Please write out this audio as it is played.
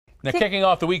Now, kicking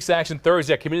off the week's action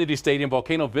Thursday at Community Stadium,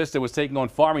 Volcano Vista was taking on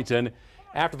Farmington.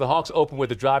 After the Hawks opened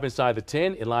with a drive inside the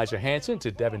 10, Elijah Hansen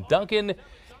to Devin Duncan,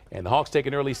 and the Hawks take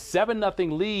an early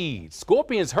 7-0 lead.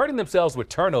 Scorpions hurting themselves with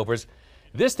turnovers.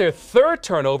 This their third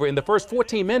turnover in the first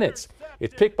 14 minutes.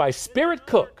 It's picked by Spirit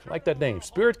Cook, like that name.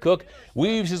 Spirit Cook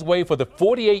weaves his way for the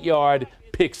 48-yard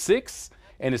pick six,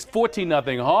 and it's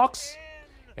 14-0 Hawks.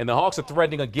 And the Hawks are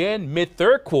threatening again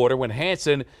mid-third quarter when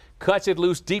Hansen cuts it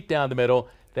loose deep down the middle.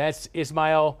 That's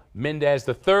Ismael Mendez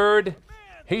III.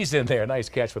 He's in there. Nice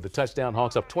catch for the touchdown.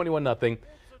 Hawks up 21-0.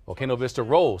 Volcano Vista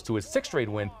rolls to its sixth straight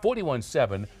win,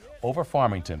 41-7 over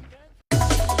Farmington.